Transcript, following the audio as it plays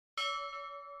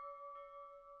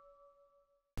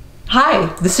Hi,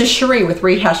 this is Cherie with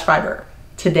Rehashfiber.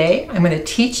 Today I'm going to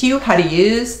teach you how to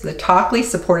use the Takli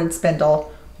supported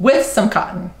spindle with some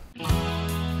cotton.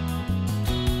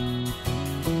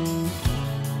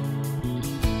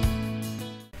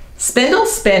 Spindle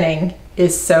spinning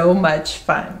is so much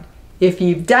fun. If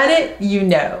you've done it, you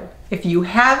know. If you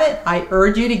haven't, I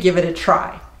urge you to give it a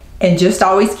try. And just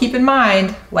always keep in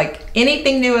mind, like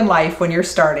anything new in life when you're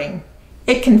starting,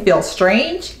 it can feel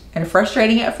strange and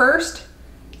frustrating at first.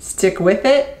 Stick with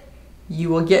it. You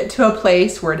will get to a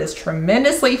place where it is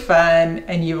tremendously fun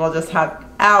and you will just have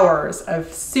hours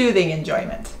of soothing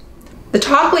enjoyment. The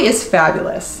Takli is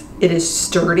fabulous. It is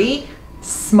sturdy,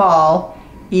 small,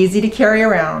 easy to carry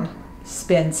around,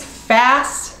 spins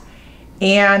fast,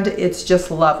 and it's just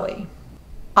lovely.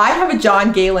 I have a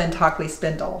John Galen Takli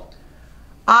Spindle.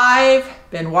 I've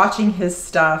been watching his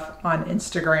stuff on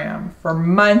Instagram for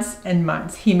months and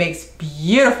months. He makes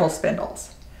beautiful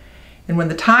spindles. And when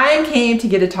the time came to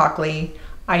get a Takli,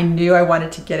 I knew I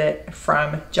wanted to get it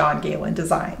from John Galen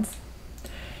Designs.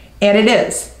 And it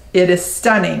is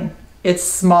stunning. It's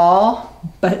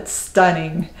small, but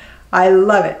stunning. I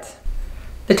love it.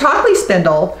 The Takli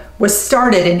spindle was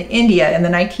started in India in the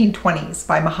 1920s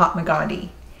by Mahatma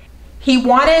Gandhi. He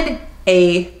wanted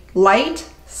a light,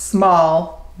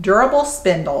 small, durable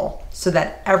spindle so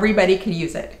that everybody could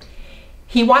use it.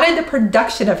 He wanted the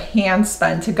production of hand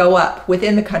spun to go up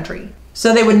within the country,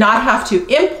 so they would not have to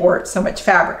import so much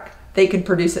fabric. They could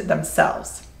produce it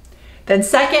themselves. Then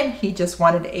second, he just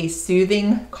wanted a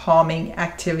soothing, calming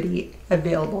activity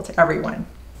available to everyone.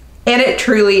 And it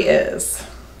truly is.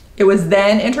 It was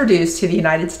then introduced to the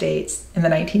United States in the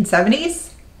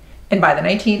 1970s, and by the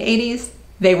 1980s,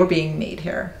 they were being made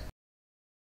here.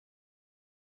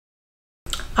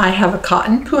 I have a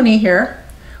cotton puni here.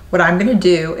 What I'm going to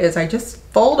do is I just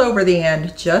fold over the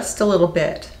end just a little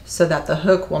bit so that the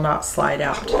hook will not slide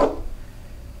out.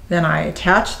 Then I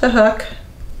attach the hook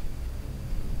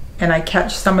and I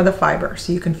catch some of the fiber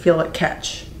so you can feel it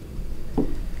catch.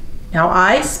 Now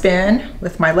I spin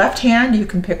with my left hand. You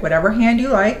can pick whatever hand you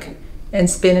like and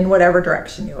spin in whatever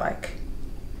direction you like.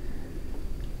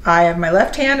 I have my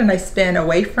left hand and I spin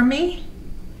away from me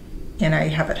and I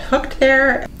have it hooked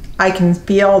there. I can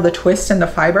feel the twist in the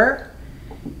fiber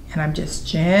and I'm just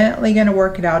gently going to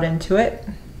work it out into it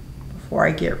before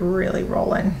I get really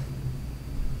rolling.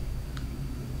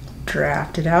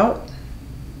 Draft it out.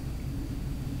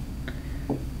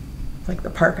 Like the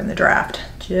park in the draft.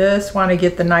 Just want to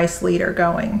get the nice leader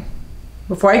going.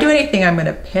 Before I do anything, I'm going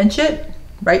to pinch it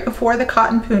right before the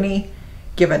cotton puni,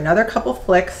 give another couple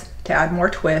flicks to add more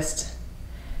twist.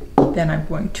 Then I'm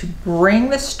going to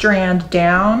bring the strand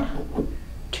down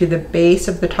to the base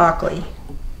of the Takli.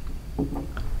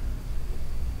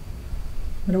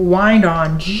 I'm going to wind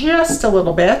on just a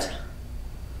little bit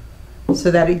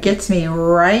so that it gets me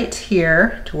right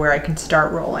here to where I can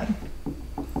start rolling.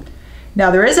 Now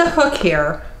there is a hook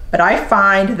here, but I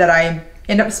find that I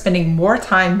end up spending more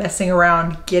time messing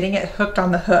around getting it hooked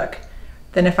on the hook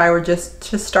than if I were just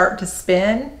to start to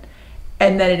spin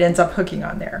and then it ends up hooking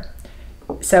on there.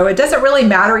 So it doesn't really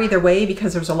matter either way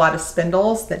because there's a lot of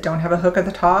spindles that don't have a hook at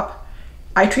the top.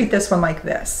 I treat this one like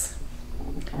this.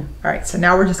 All right, so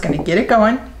now we're just going to get it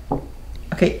going.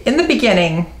 Okay, in the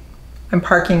beginning, I'm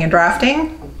parking and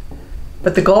drafting,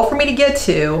 but the goal for me to get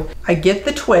to, I get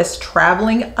the twist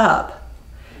traveling up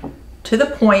to the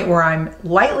point where I'm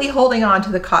lightly holding on to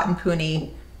the cotton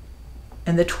puni,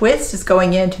 and the twist is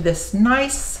going into this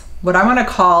nice, what I want to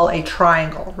call a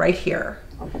triangle right here,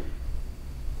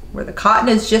 where the cotton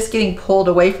is just getting pulled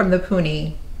away from the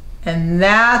puni, and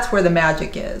that's where the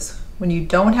magic is. When you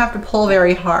don't have to pull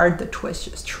very hard, the twist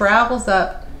just travels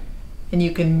up and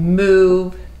you can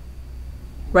move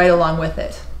right along with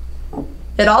it.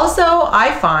 It also,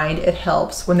 I find it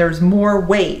helps when there's more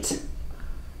weight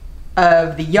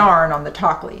of the yarn on the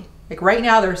Takli. Like right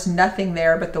now there's nothing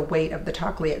there but the weight of the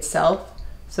Takli itself.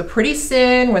 So pretty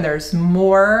soon when there's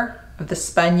more of the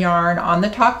spun yarn on the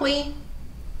Takli,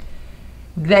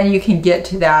 then you can get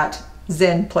to that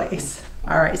zen place.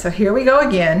 All right, so here we go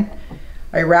again.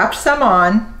 I wrapped some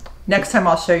on. Next time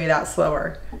I'll show you that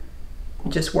slower.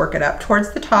 Just work it up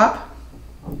towards the top.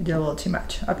 I did a little too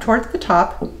much. Up towards the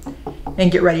top and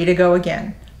get ready to go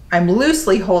again. I'm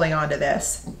loosely holding onto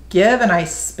this. Give a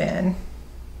nice spin.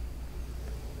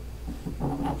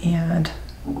 And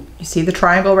you see the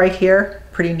triangle right here?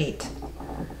 Pretty neat.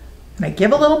 And I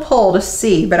give a little pull to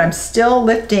see, but I'm still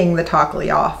lifting the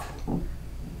Takli off.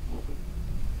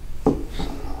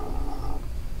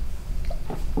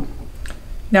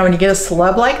 Now when you get a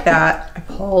slub like that, I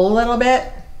pull a little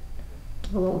bit,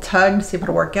 give a little tug to see if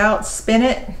it'll work out, spin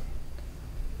it,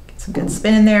 Some good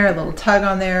spin in there, a little tug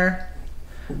on there.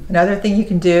 Another thing you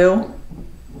can do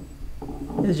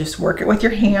is just work it with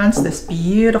your hands. This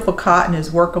beautiful cotton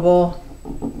is workable.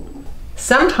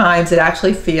 Sometimes it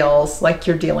actually feels like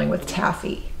you're dealing with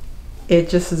taffy. It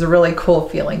just is a really cool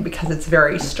feeling because it's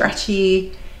very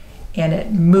stretchy and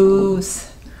it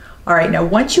moves. All right, now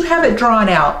once you have it drawn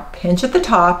out, pinch at the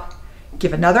top,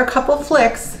 give another couple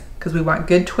flicks because we want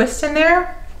good twist in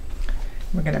there.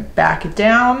 We're gonna back it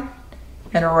down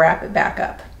and wrap it back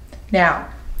up. Now,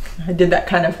 I did that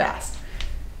kind of fast.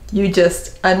 You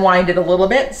just unwind it a little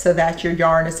bit so that your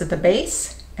yarn is at the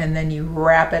base, and then you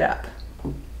wrap it up.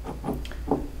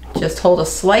 Just hold a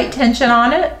slight tension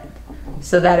on it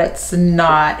so that it's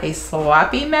not a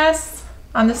sloppy mess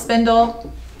on the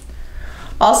spindle.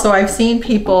 Also, I've seen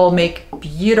people make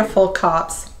beautiful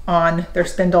cops on their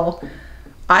spindle.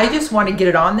 I just want to get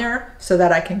it on there so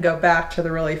that I can go back to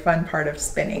the really fun part of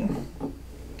spinning.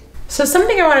 So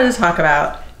something I wanted to talk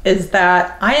about is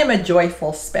that I am a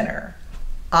joyful spinner.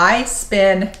 I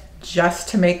spin just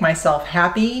to make myself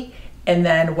happy, and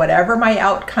then whatever my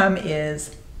outcome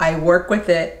is, I work with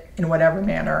it in whatever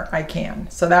manner I can.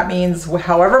 So that means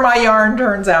however my yarn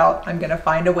turns out, I'm gonna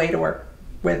find a way to work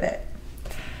with it.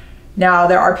 Now,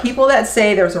 there are people that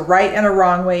say there's a right and a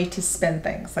wrong way to spin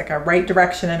things, like a right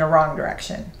direction and a wrong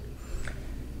direction.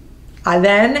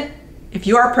 Then, if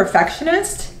you are a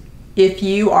perfectionist, if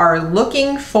you are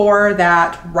looking for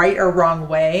that right or wrong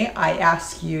way, I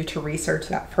ask you to research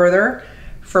that further.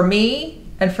 For me,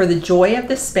 and for the joy of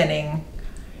the spinning,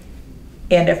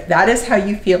 and if that is how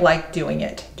you feel like doing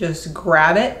it, just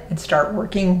grab it and start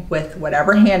working with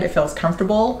whatever hand it feels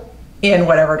comfortable in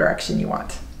whatever direction you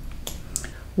want.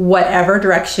 Whatever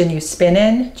direction you spin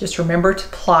in, just remember to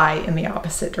ply in the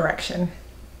opposite direction.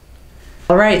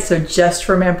 All right, so just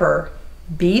remember,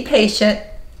 be patient,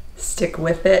 stick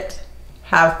with it,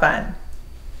 have fun.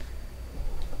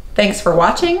 Thanks for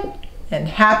watching, and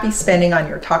happy spinning on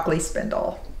your Takli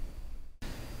Spindle.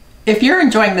 If you're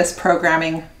enjoying this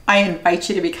programming, I invite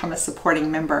you to become a supporting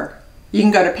member. You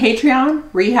can go to Patreon,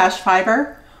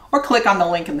 rehashfiber, or click on the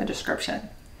link in the description.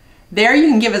 There you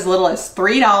can give as little as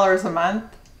 $3 a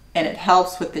month, and it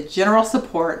helps with the general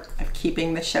support of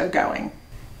keeping the show going.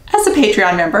 As a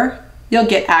Patreon member, you'll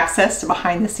get access to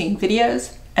behind-the-scenes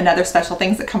videos and other special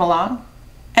things that come along.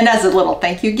 And as a little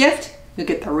thank you gift, you'll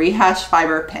get the Rehash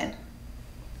fiber pin.